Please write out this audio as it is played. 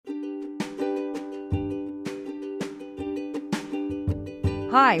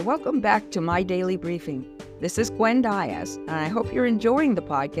Hi, welcome back to My Daily Briefing. This is Gwen Diaz, and I hope you're enjoying the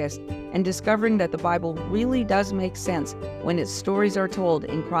podcast and discovering that the Bible really does make sense when its stories are told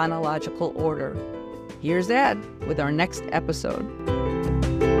in chronological order. Here's Ed with our next episode.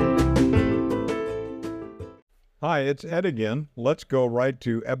 Hi, it's Ed again. Let's go right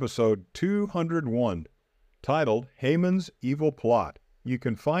to episode 201, titled Haman's Evil Plot. You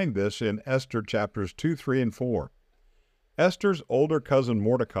can find this in Esther chapters 2, 3, and 4. Esther's older cousin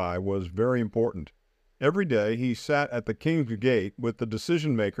Mordecai was very important. Every day he sat at the king's gate with the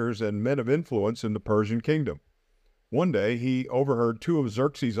decision-makers and men of influence in the Persian kingdom. One day he overheard two of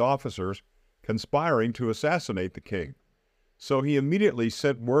Xerxes' officers conspiring to assassinate the king. So he immediately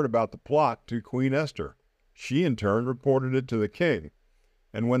sent word about the plot to Queen Esther. She in turn reported it to the king.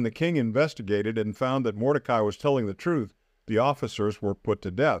 And when the king investigated and found that Mordecai was telling the truth, the officers were put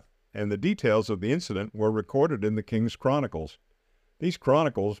to death, and the details of the incident were recorded in the king's chronicles. These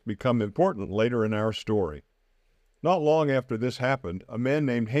chronicles become important later in our story. Not long after this happened, a man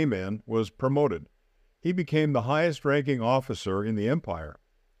named Haman was promoted. He became the highest-ranking officer in the empire.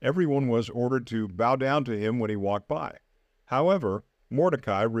 Everyone was ordered to bow down to him when he walked by. However,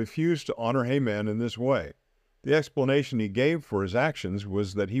 Mordecai refused to honor Haman in this way. The explanation he gave for his actions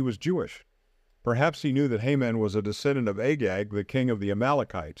was that he was Jewish. Perhaps he knew that Haman was a descendant of Agag, the king of the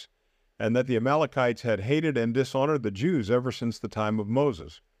Amalekites, and that the Amalekites had hated and dishonored the Jews ever since the time of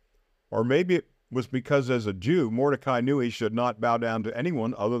Moses. Or maybe it was because as a Jew, Mordecai knew he should not bow down to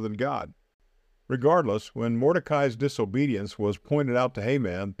anyone other than God. Regardless, when Mordecai's disobedience was pointed out to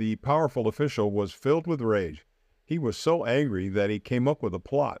Haman, the powerful official was filled with rage. He was so angry that he came up with a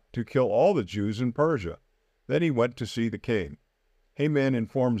plot to kill all the Jews in Persia. Then he went to see the king. Haman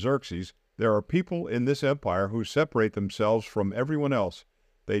informed Xerxes, "There are people in this empire who separate themselves from everyone else.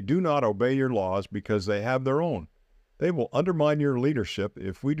 They do not obey your laws because they have their own. They will undermine your leadership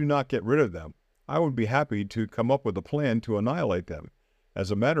if we do not get rid of them. I would be happy to come up with a plan to annihilate them.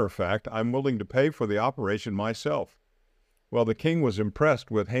 As a matter of fact, I'm willing to pay for the operation myself." Well, the king was impressed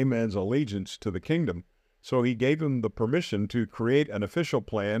with Haman's allegiance to the kingdom, so he gave him the permission to create an official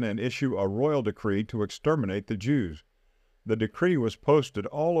plan and issue a royal decree to exterminate the Jews. The decree was posted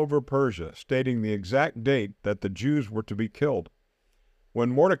all over Persia, stating the exact date that the Jews were to be killed. When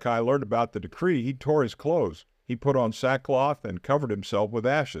Mordecai learned about the decree, he tore his clothes. He put on sackcloth and covered himself with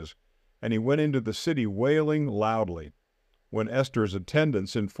ashes, and he went into the city wailing loudly. When Esther's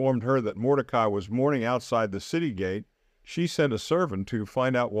attendants informed her that Mordecai was mourning outside the city gate, she sent a servant to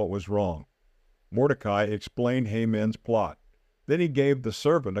find out what was wrong. Mordecai explained Haman's plot. Then he gave the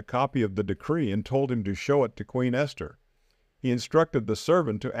servant a copy of the decree and told him to show it to Queen Esther. He instructed the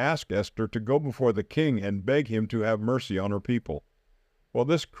servant to ask Esther to go before the king and beg him to have mercy on her people. Well,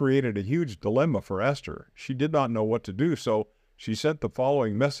 this created a huge dilemma for Esther. She did not know what to do, so she sent the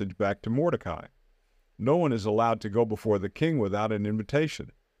following message back to Mordecai. "No one is allowed to go before the king without an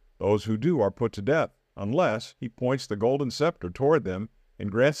invitation. Those who do are put to death, unless he points the golden scepter toward them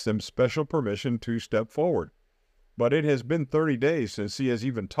and grants them special permission to step forward. But it has been 30 days since he has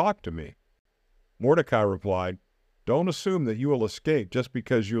even talked to me." Mordecai replied, "Don't assume that you will escape just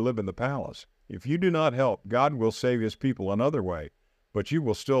because you live in the palace. If you do not help, God will save his people another way, but you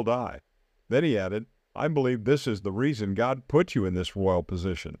will still die." Then he added, "I believe this is the reason God put you in this royal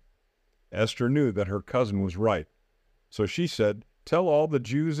position." Esther knew that her cousin was right. So she said, "Tell all the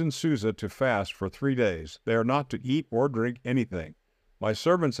Jews in Susa to fast for 3 days. They are not to eat or drink anything. My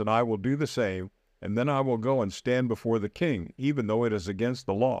servants and I will do the same, and then I will go and stand before the king, even though it is against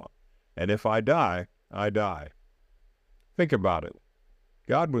the law. And if I die, I die." Think about it.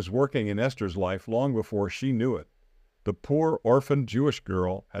 God was working in Esther's life long before she knew it. The poor, orphaned Jewish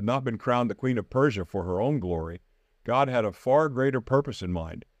girl had not been crowned the queen of Persia for her own glory. God had a far greater purpose in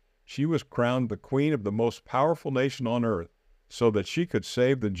mind. She was crowned the queen of the most powerful nation on earth, so that she could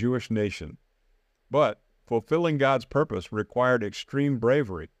save the Jewish nation. But fulfilling God's purpose required extreme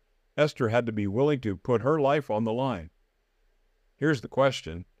bravery. Esther had to be willing to put her life on the line. Here's the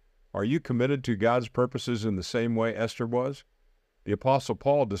question: are you committed to God's purposes in the same way Esther was? The Apostle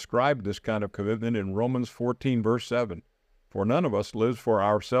Paul described this kind of commitment in Romans 14, verse 7. "For none of us lives for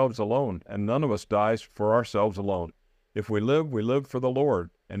ourselves alone, and none of us dies for ourselves alone. If we live for the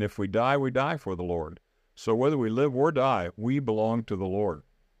Lord, and if we die for the Lord. So whether we live or die, we belong to the Lord.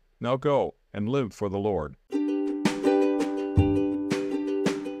 Now go and live for the Lord."